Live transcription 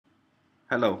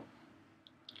Hello,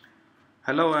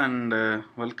 hello, and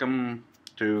welcome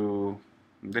to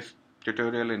this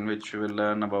tutorial in which we will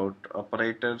learn about uh,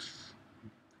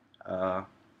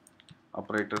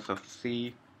 operators of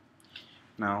C.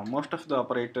 Now, most of the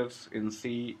operators in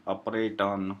C operate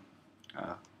on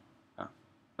uh, uh,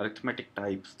 arithmetic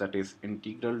types, that is,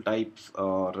 integral types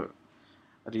or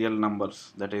real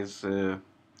numbers, that is,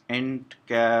 int,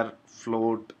 char,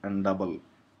 float, and double,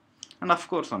 and of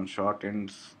course on short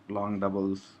ends, long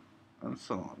doubles, and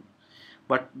so on.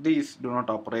 But these do not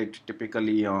operate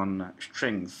typically on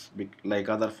strings like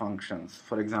other functions.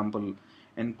 For example,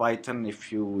 in Python,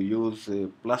 if you use a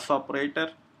plus operator,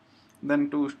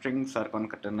 then two strings are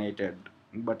concatenated,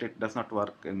 but it does not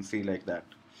work in C like that.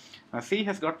 C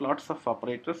has got lots of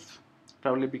operators,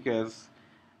 probably because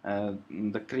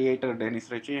the creator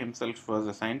Dennis Ritchie himself was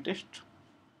a scientist,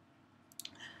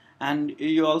 and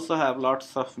you also have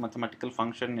lots of mathematical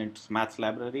function in its maths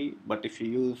library. But if you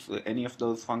use any of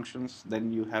those functions,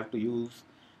 then you have to use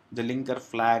the linker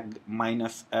flag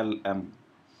minus lm,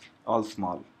 all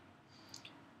small.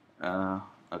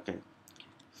 Okay,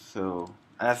 so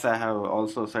as I have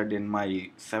also said in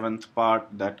my seventh part,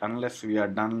 that unless we are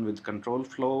done with control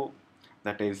flow,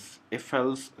 that is if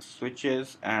else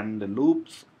switches and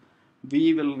loops,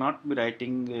 we will not be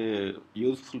writing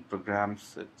useful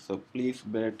programs. So please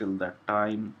bear till that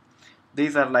time.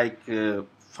 These are like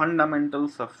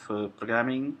fundamentals of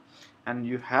programming, and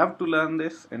you have to learn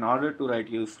this in order to write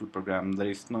useful program. There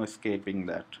is no escaping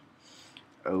that.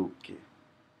 Okay,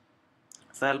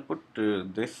 so I'll put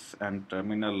this and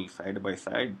terminal side by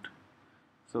side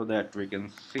so that we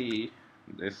can see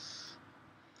this.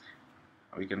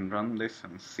 We can run this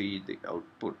and see the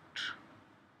output.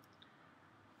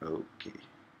 Okay,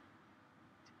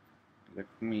 let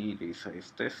me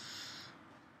resize this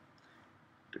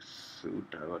to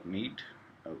suit our need.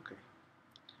 Okay,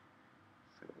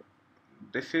 so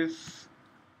this is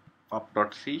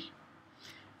pop.c.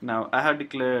 Now I have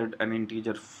declared an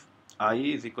integer I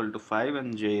is equal to 5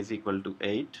 and j is equal to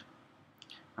 8,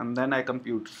 and then I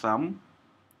compute sum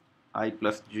I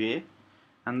plus j,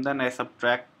 and then I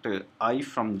subtract I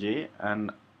from j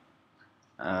and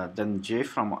then j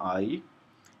from I.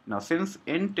 Now since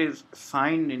int is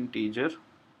signed integer,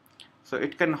 so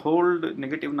it can hold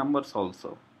negative numbers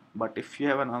also, but if you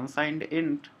have an unsigned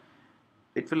int,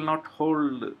 it will not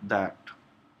hold that.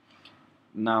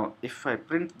 Now if I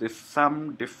print this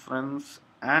sum, difference,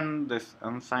 and this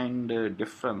unsigned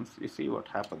difference, you see what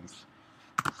happens.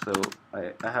 So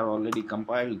I have already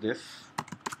compiled this.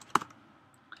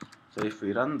 So if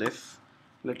we run this,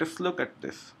 let us look at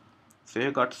this. So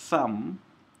you got sum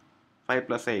 5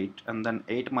 plus 8, and then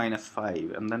 8 minus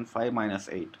 5, and then 5 minus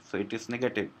 8, so it is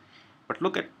negative. But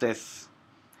look at this.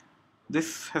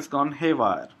 This has gone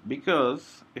haywire,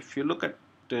 because if you look at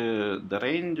the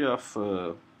range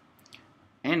of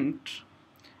int,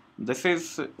 this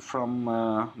is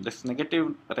from this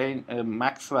negative range,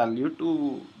 max value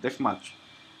to this much.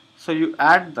 So you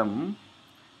add them,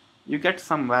 you get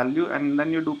some value, and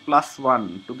then you do plus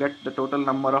 1 to get the total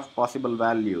number of possible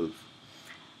values,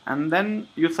 and then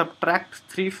you subtract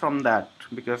 3 from that,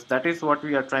 because that is what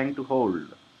we are trying to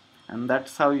hold, and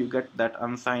that's how you get that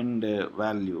unsigned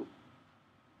value.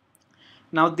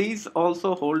 Now these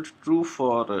also hold true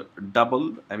for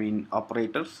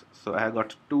operators. So I have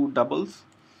got two doubles,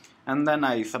 and then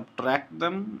I subtract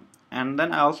them, and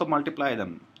then I also multiply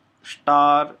them.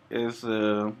 Star is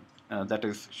that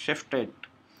is shifted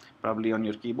probably on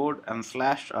your keyboard, and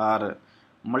slash are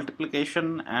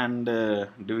multiplication and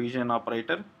division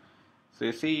operator. So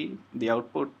you see the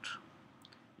output,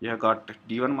 you have got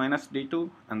d1 minus d2,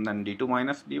 and then d2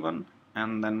 minus d1,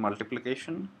 and then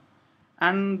multiplication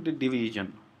and the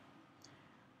division.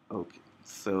 Okay,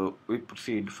 so we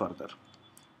proceed further.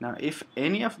 Now if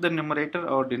any of the numerator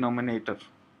or denominator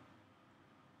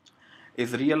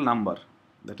is real number,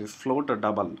 that is float or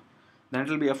double, then it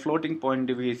will be a floating point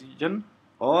division,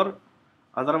 or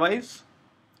otherwise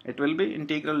it will be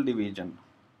integral division.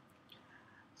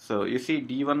 So you see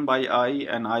d1 by I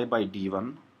and I by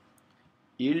d1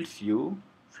 yields you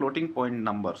floating point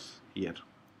numbers here.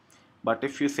 But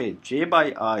if you say j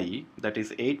by I, that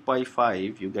is 8 by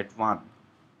 5, you get 1.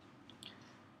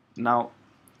 Now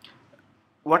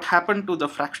what happened to the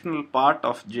fractional part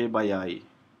of j by I?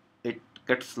 It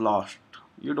gets lost.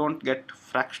 You don't get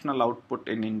fractional output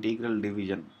in integral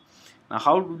division. Now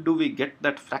how do we get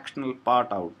that fractional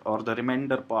part out, or the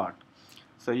remainder part?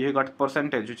 So you got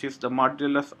percentage, which is the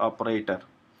modulus operator.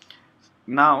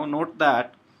 Now note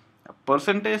that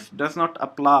percentage does not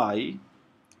apply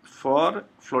for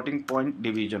floating point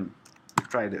division.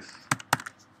 Try this.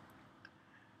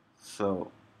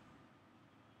 So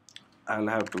I'll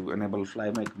have to enable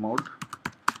fly make mode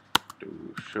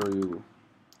to show you.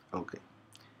 Okay,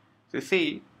 so you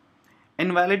see,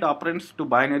 invalid operands to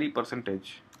binary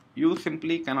percentage. You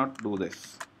simply cannot do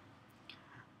this.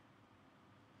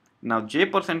 Now j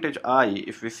percentage I,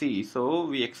 if we see, so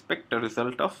we expect a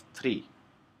result of 3.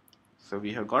 So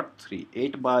we have got 3.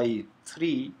 8 by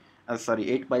 3,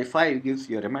 8 by 5 gives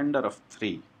you a remainder of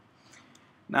 3.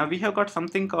 Now we have got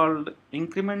something called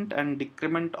increment and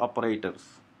decrement operators.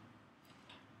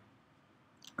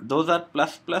 Those are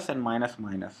plus plus and minus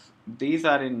minus. These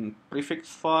are in prefix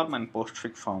form and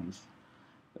postfix forms.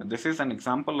 This is an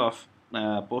example of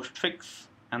postfix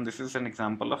and this is an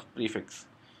example of prefix.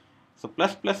 So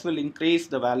plus plus will increase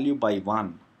the value by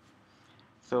 1.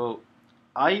 So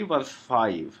I was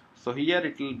 5. So here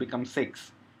it will become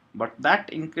 6. But that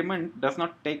increment does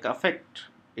not take effect.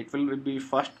 It will be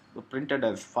first printed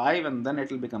as 5 and then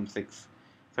it will become 6.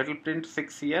 So it will print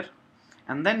 6 here.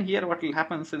 And then here what will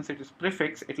happen, since it is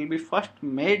prefix, it will be first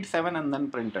made 7 and then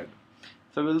printed.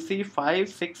 So we'll see 5,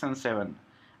 6 and 7.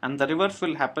 And the reverse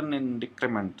will happen in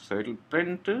decrement. So it will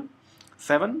print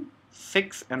 7,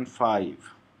 6 and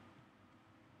 5.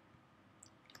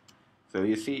 So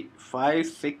you see 5,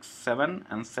 6, 7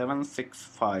 and 7, 6,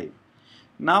 5.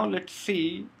 Now let's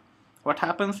see what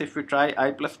happens if we try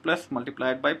I plus plus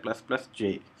multiplied by plus plus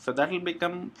j. So that will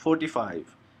become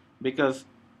 45 because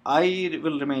I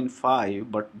will remain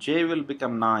 5 but j will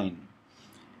become 9.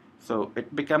 So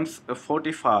it becomes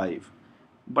 45.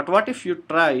 But what if you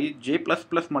try j plus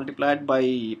plus multiplied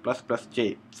by plus plus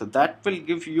j? So that will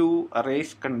give you a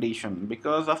race condition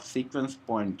because of sequence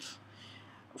points.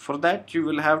 For that you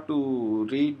will have to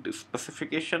read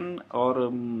specification or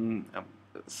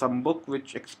some book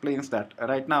which explains that.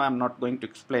 Right now I am not going to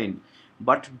explain,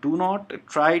 but do not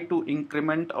try to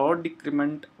increment or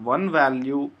decrement one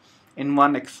value in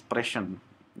one expression.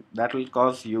 That will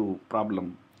cause you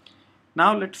problem.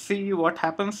 Now let's see what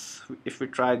happens if we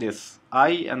try this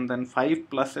I and then 5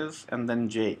 pluses and then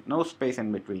j, no space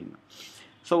in between.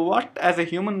 So what as a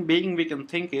human being we can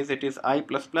think is it is I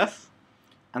plus plus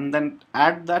and then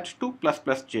add that to plus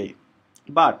plus j.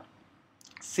 But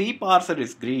C parser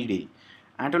is greedy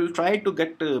and it will try to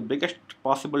get the biggest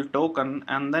possible token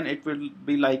and then it will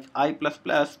be like I plus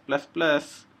plus plus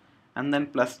plus and then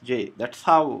plus j. That's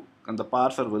how the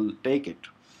parser will take it.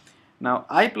 Now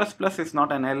I plus plus is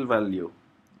not an L value.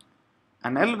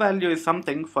 An L value is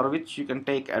something for which you can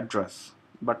take address.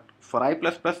 But for I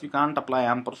plus plus you can't apply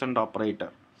ampersand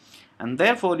operator. And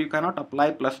therefore you cannot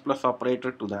apply plus plus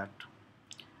operator to that.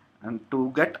 And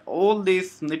to get all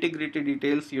these nitty-gritty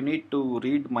details, you need to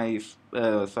read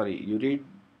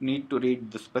need to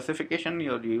read the specification,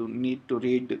 or you need to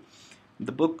read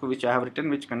the book which I have written,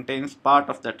 which contains part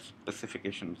of that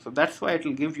specification. So that's why it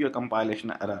will give you a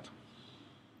compilation error.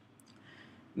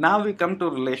 Now we come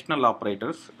to relational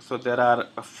operators. So there are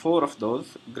 4 of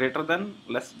those: greater than,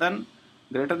 less than,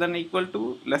 greater than equal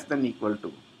to, less than equal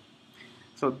to.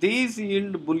 So these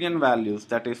yield Boolean values,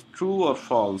 that is true or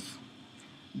false.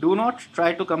 Do not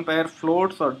try to compare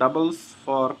floats or doubles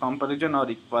for comparison or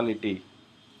equality.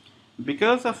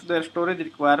 Because of their storage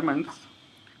requirements,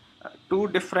 two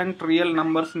different real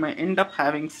numbers may end up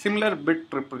having similar bit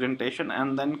representation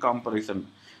and then comparison.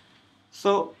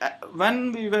 So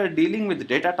when we were dealing with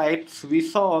data types, we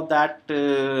saw that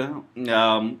the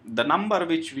number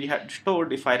which we had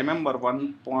stored, if I remember,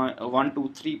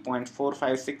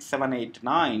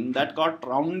 123.456789, that got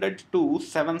rounded to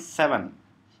 77.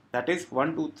 That is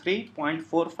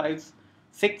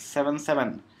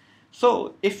 123.45677.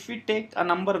 So if we take a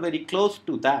number very close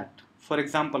to that, for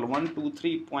example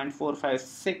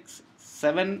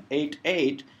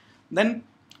 123.456788, then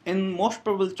in most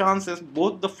probable chances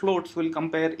both the floats will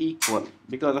compare equal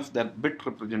because of their bit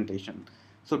representation.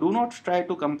 So do not try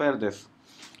to compare this.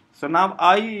 So now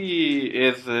I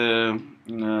is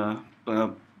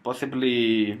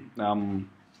possibly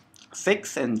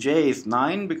 6 and j is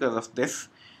 9 because of this.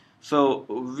 So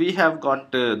we have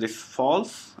got this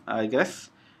false, I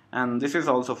guess, and this is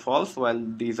also false while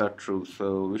these are true.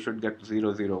 So we should get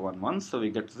 0, 0, 1, 1. So we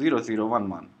get 0, 0, 1,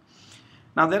 1.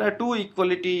 Now there are two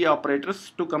equality operators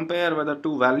to compare whether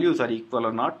two values are equal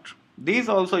or not. These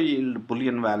also yield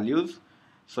Boolean values.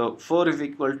 So 4 is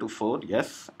equal to 4,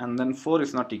 yes, and then 4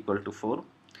 is not equal to 4.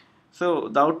 So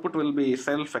the output will be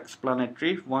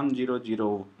self-explanatory, 1, 0,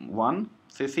 0, 1.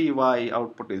 So see why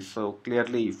output is so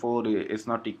clearly 4 is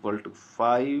not equal to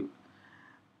 5.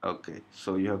 Okay,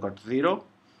 so you have got 0.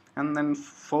 And then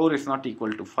 4 is not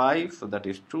equal to 5, so that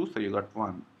is true, so you got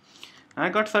 1. I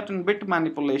got certain bit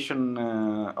manipulation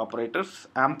operators,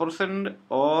 ampersand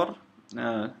or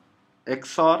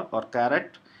XOR or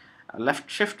caret, left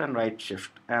shift and right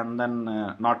shift, and then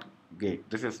not gate.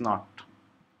 This is not.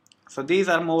 So these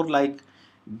are more like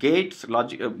gates,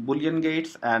 logic, Boolean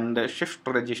gates, and shift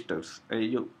registers.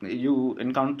 You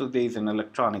encounter these in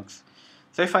electronics.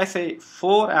 So if I say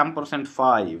 4 ampersand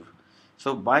 5,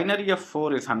 so binary of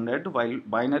 4 is 100, while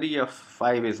binary of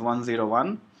 5 is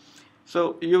 101.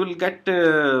 So you will get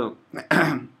the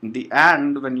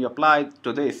AND, when you apply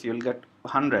to this, you will get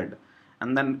 100,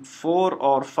 and then 4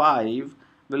 or 5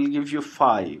 will give you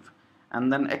 5,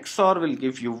 and then XOR will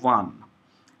give you 1,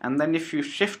 and then if you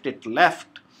shift it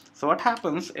left, so what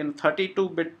happens in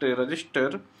 32-bit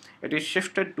register, it is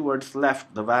shifted towards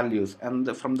left, the values,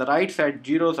 and from the right side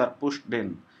zeros are pushed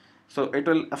in. So it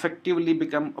will effectively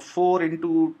become 4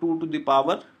 into 2 to the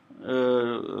power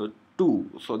 2,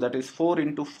 so that is 4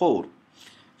 into 4.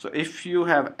 So if you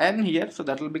have n here, so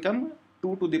that will become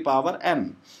 2 to the power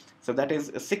n, so that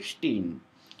is 16,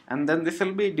 and then this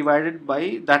will be divided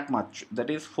by that much, that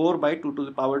is 4 by 2 to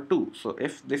the power 2. So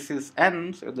if this is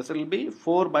n, so this will be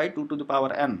 4 by 2 to the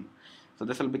power n, so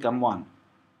this will become 1.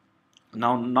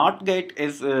 Now NOT gate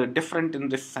is different in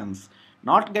this sense.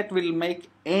 NOT gate will make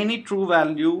any true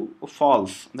value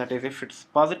false, that is, if it's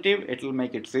positive it will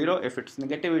make it 0, if it's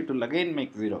negative it will again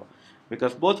make 0,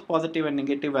 because both positive and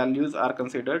negative values are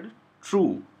considered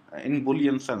true in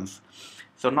Boolean sense.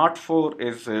 So not 4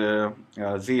 is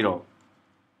 0,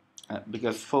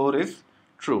 because 4 is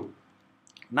true.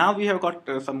 Now we have got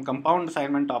some compound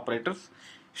assignment operators,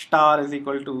 star is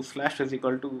equal to, slash is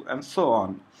equal to, and so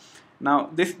on. Now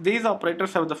these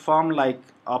operators have the form like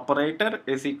operator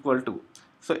is equal to.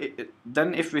 So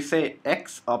then if we say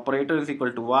x operator is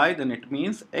equal to y, then it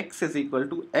means x is equal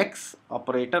to x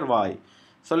operator y.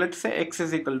 So let's say x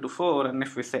is equal to 4, and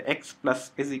if we say x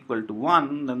plus is equal to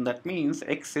 1, then that means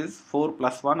x is 4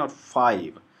 plus 1 or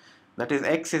 5. That is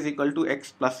x is equal to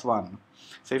x plus 1.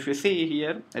 So if you see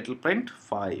here, it will print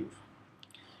 5.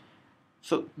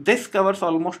 So this covers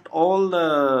almost all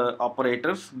the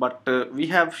operators, but we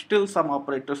have still some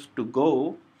operators to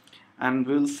go, and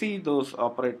we'll see those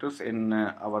operators in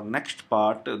our next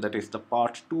part, that is the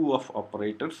part 2 of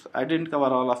operators. I didn't cover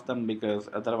all of them because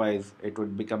otherwise it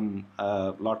would become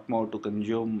a lot more to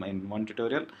consume in one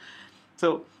tutorial.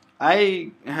 So I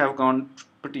have gone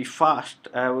pretty fast.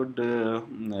 I would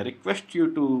request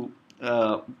you to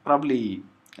probably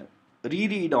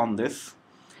reread on this.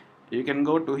 You can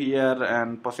go to here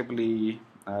and possibly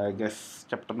guess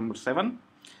chapter number 7.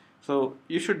 So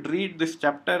you should read this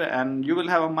chapter and you will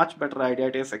have a much better idea.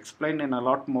 It is explained in a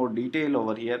lot more detail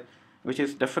over here, which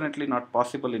is definitely not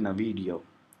possible in a video.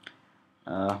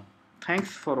 Thanks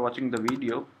for watching the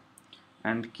video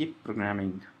and keep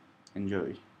programming.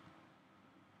 Enjoy.